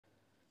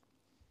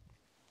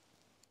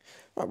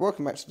Right,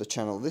 welcome back to the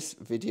channel. This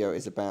video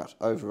is about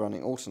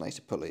overrunning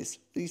alternator pulleys.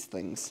 These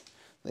things,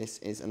 this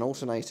is an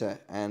alternator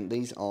and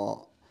these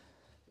are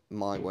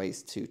my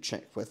ways to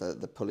check whether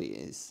the pulley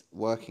is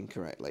working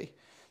correctly.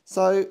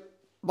 So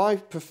my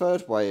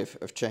preferred way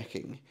of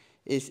checking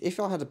is if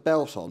I had a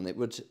belt on, it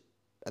would,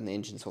 and the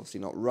engine's obviously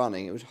not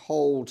running, it would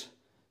hold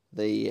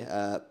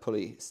the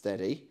pulley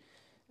steady,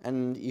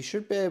 and you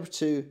should be able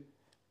to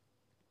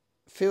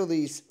feel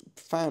these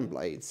fan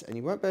blades, and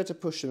you won't be able to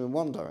push them in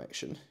one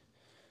direction,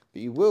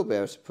 but you will be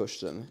able to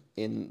push them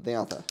in the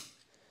other.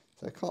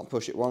 So I can't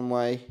push it one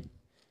way,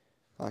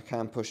 I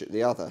can push it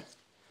the other.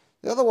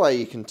 The other way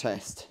you can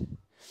test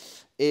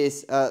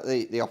is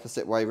the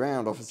opposite way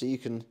round. Obviously you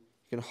can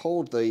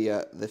hold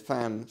the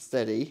fan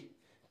steady,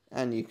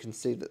 and you can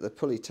see that the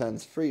pulley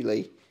turns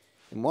freely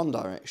in one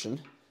direction,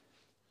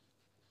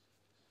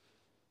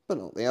 but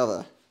not the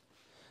other.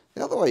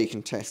 The other way you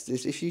can test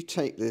is if you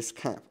take this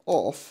cap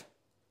off,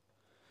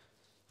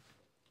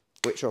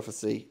 which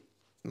obviously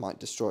might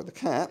destroy the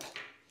cap,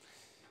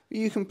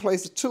 you can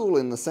place a tool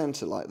in the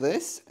centre like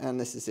this, and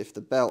this is if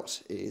the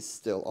belt is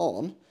still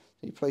on.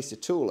 You place your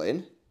tool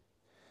in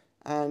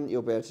and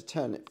you'll be able to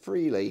turn it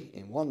freely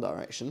in one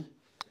direction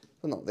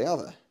but not the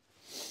other.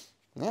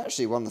 And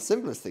actually one of the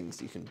simplest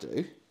things you can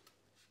do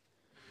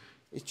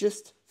is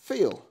just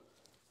feel,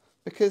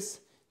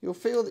 because you'll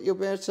feel that you'll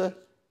be able to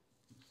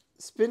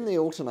spin the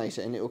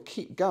alternator and it will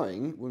keep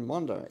going in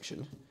one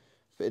direction,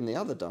 but in the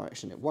other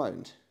direction it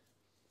won't.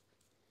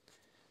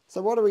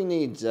 So what do we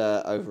need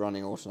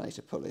overrunning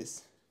alternator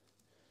pulleys?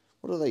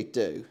 What do they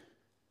do?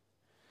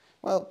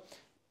 Well,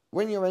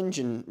 when your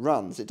engine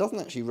runs, it doesn't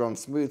actually run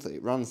smoothly,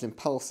 it runs in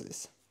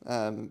pulses,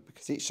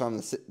 because each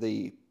time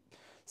the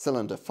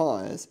cylinder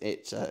fires,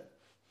 it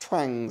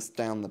twangs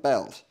down the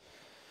belt.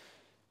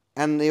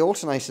 And the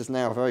alternators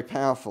now are very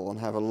powerful and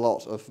have a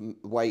lot of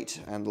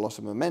weight and a lot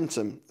of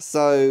momentum,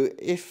 so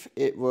if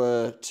it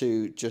were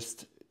to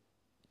just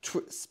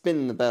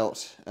spin the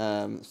belt,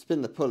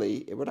 spin the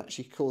pulley, it would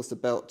actually cause the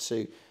belt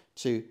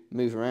to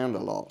move around a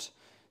lot.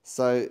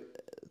 So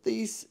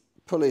these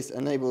pulleys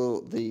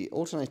enable the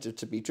alternator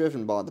to be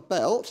driven by the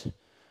belt,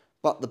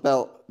 but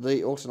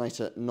the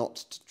alternator not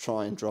to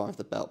try and drive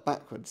the belt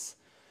backwards.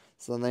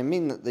 So they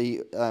mean that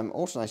the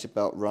alternator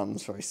belt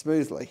runs very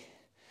smoothly.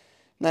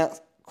 Now,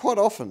 quite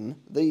often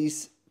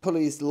these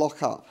pulleys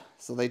lock up,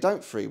 so they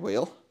don't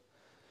freewheel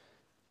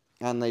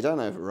and they don't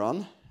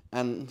overrun.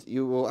 And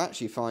you will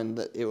actually find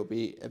that it will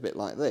be a bit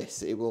like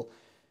this. It will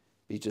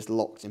be just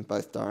locked in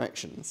both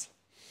directions.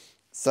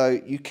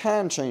 So you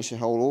can change the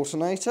whole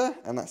alternator,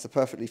 and that's a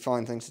perfectly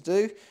fine thing to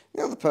do.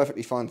 The other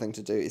perfectly fine thing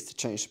to do is to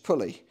change the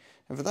pulley.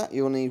 And for that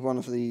you'll need one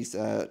of these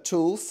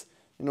tools.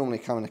 They normally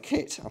come in a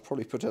kit. I'll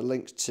probably put a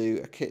link to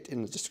a kit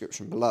in the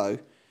description below.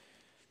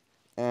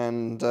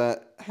 And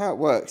how it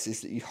works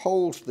is that you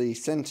hold the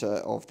centre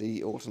of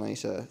the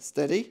alternator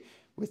steady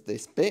with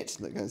this bit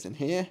that goes in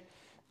here,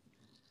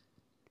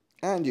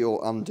 and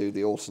you'll undo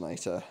the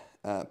alternator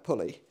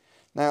pulley.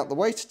 Now, the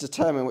way to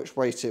determine which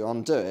way to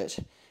undo it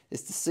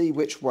is to see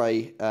which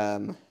way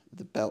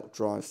the belt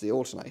drives the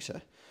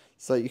alternator.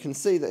 So you can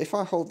see that if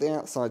I hold the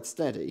outside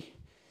steady,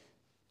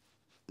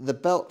 the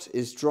belt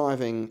is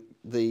driving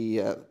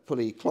the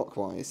pulley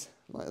clockwise,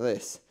 like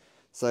this.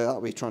 So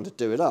that'll be trying to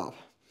do it up.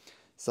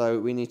 So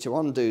we need to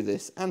undo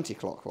this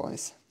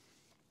anti-clockwise.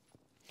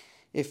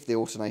 If the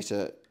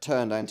alternator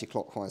turned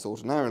anti-clockwise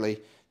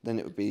ordinarily, then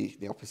it would be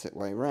the opposite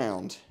way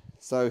round.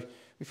 So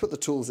we put the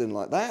tools in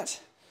like that,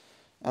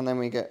 and then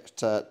we get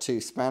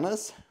two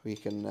spanners. We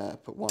can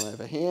put one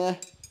over here,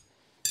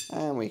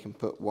 and we can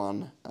put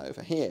one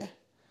over here.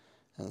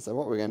 And so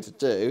what we're going to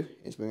do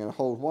is we're going to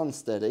hold one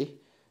steady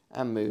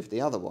and move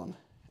the other one.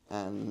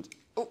 And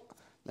oh,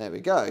 there we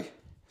go.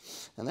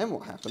 And then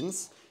what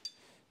happens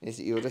is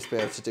that you'll just be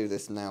able to do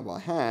this now by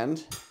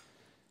hand,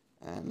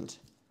 and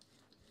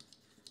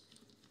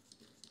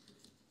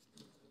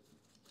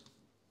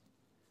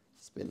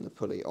spin the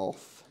pulley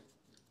off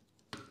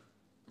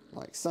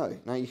like so.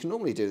 Now you can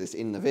normally do this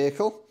in the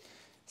vehicle.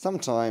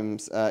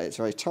 Sometimes it's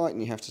very tight and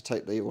you have to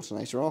take the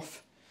alternator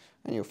off,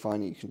 and you'll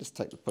find you can just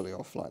take the pulley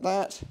off like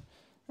that,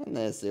 and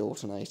there's the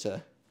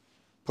alternator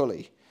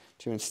pulley.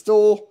 To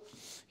install,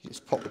 you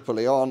just pop the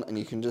pulley on and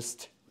you can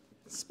just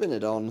spin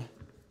it on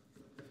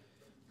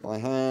by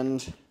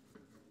hand,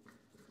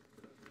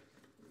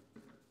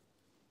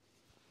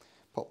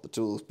 pop the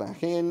tools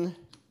back in,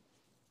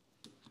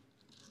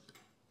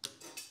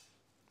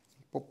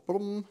 pop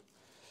them,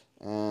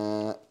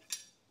 and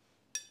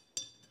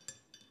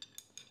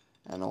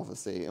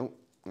obviously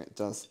it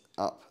does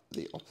up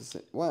the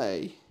opposite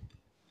way.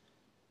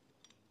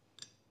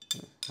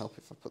 It'll help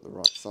if I put the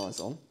right size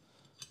on.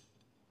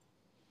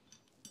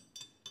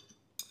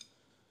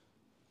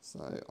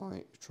 So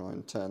I try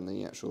and turn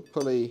the actual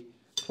pulley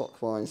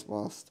clockwise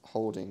whilst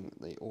holding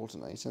the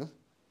alternator,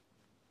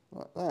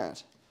 like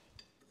that.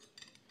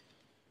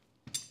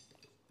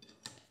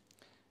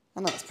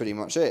 And that's pretty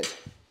much it.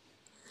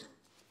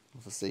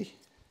 Obviously,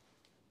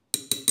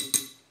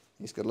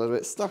 he's got a little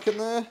bit stuck in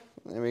there.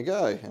 There we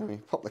go. And we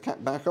pop the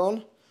cap back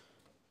on.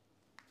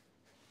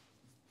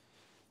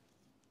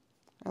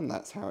 and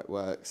that's how it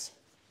works.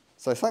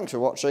 So thanks for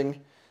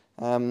watching.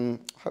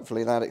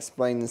 Hopefully that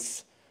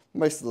explains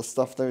most of the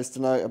stuff there is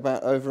to know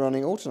about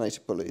overrunning alternator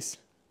pulleys.